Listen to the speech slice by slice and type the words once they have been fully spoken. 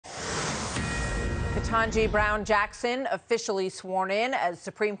Ketanji Brown Jackson officially sworn in as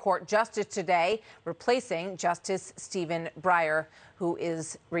Supreme Court Justice today, replacing Justice Stephen Breyer, who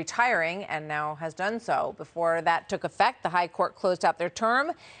is retiring and now has done so. Before that took effect, the High Court closed out their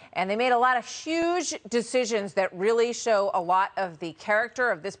term, and they made a lot of huge decisions that really show a lot of the character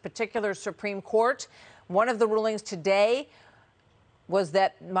of this particular Supreme Court. One of the rulings today was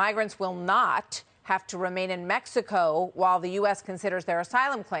that migrants will not have to remain in Mexico while the U.S. considers their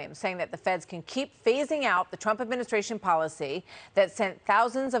asylum claims, saying that the feds can keep phasing out the Trump administration policy that sent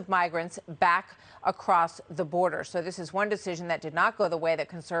thousands of migrants back across the border. So this is one decision that did not go the way that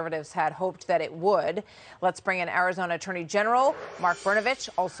conservatives had hoped that it would. Let's bring in Arizona Attorney General Mark Brnovich,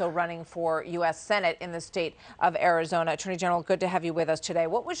 also running for U.S. Senate in the state of Arizona. Attorney General, good to have you with us today.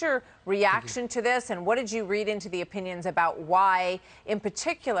 What was your reaction to this, and what did you read into the opinions about why, in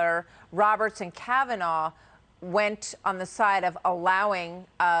particular, Roberts and Kavanaugh went on the side of allowing,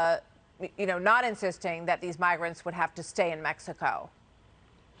 not insisting that these migrants would have to stay in Mexico?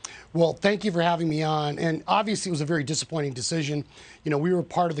 Well, thank you for having me on. And obviously, it was a very disappointing decision. We were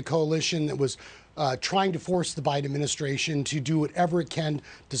part of the coalition that was trying to force the Biden administration to do whatever it can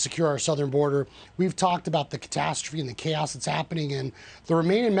to secure our southern border. We've talked about the catastrophe and the chaos that's happening, and the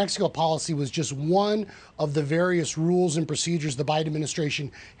Remain in Mexico policy was just one of the various rules and procedures the Biden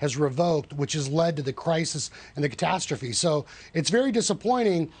administration has revoked, which has led to the crisis and the catastrophe. So it's very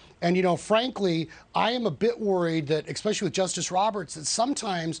disappointing. And, frankly, I am a bit worried that, especially with Justice Roberts, that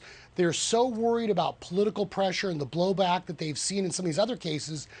sometimes they're so worried about political pressure and the blowback that they've seen in some of these other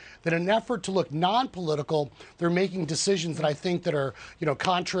cases that in an effort to look non-political, they're making decisions that I think that are,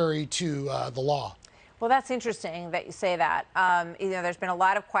 contrary to the law. Well, that's interesting that you say that. There's been a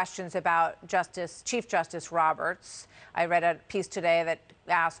lot of questions about Chief Justice Roberts. I read a piece today that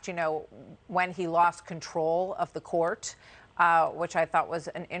asked, when he lost control of the court, which I thought was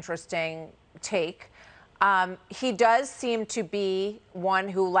an interesting take. He does seem to be one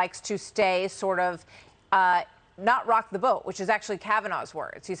who likes to stay sort of not rock the boat, which is actually Kavanaugh's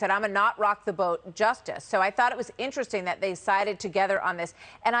words. He said, I'm a not rock the boat justice. So I thought it was interesting that they sided together on this.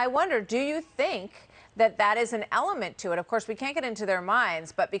 And I wonder, do you think that that is an element to it? Of course, we can't get into their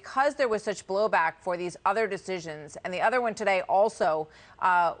minds, but because there was such blowback for these other decisions, and the other one today also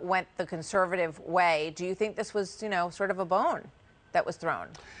went the conservative way, do you think this was, sort of a bone that was thrown?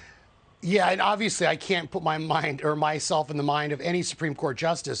 Yeah, and obviously I can't put my mind or myself in the mind of any Supreme Court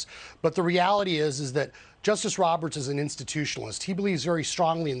justice, but the reality is that Justice Roberts is an institutionalist. He believes very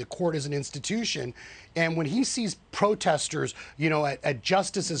strongly in the court as an institution. And when he sees protesters, at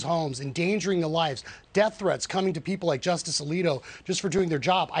justices' homes, endangering their lives, death threats coming to people like Justice Alito just for doing their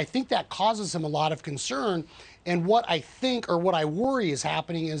job, I think that causes him a lot of concern. And what I think, or what I worry is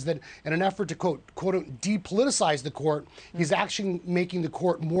happening, is that in an effort to quote depoliticize the court, he's actually making the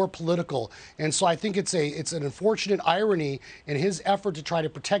court more political. And so I think it's an unfortunate irony in his effort to try to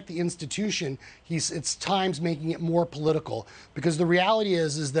protect the institution. It's times making it more political, because the reality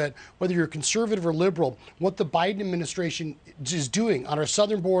is that whether you're conservative or liberal, what the Biden administration is doing on our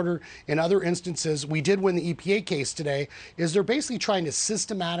southern border and other instances, we did win the EPA case today, is they're basically trying to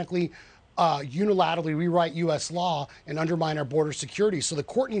systematically unilaterally rewrite U.S. law and undermine our border security. So the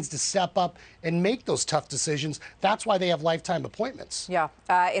court needs to step up and make those tough decisions. That's why they have lifetime appointments. Yeah.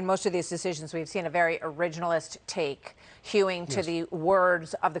 In most of these decisions, we've seen a very originalist take, hewing to the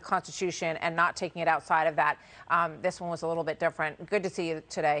words of the Constitution and not taking it outside of that. This one was a little bit different. Good to see you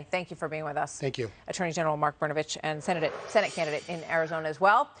today. Thank you for being with us. Thank you. Attorney General Mark Brnovich, and Senate candidate in Arizona as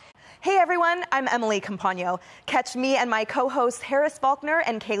well. Hey everyone, I'm Emily Campagno. Catch me and my co-hosts Harris Faulkner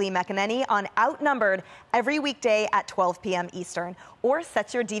and Kaylee McEnany on Outnumbered every weekday at 12 p.m. Eastern, or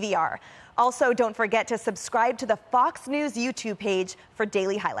set your DVR. Also, don't forget to subscribe to the Fox News YouTube page for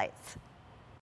daily highlights.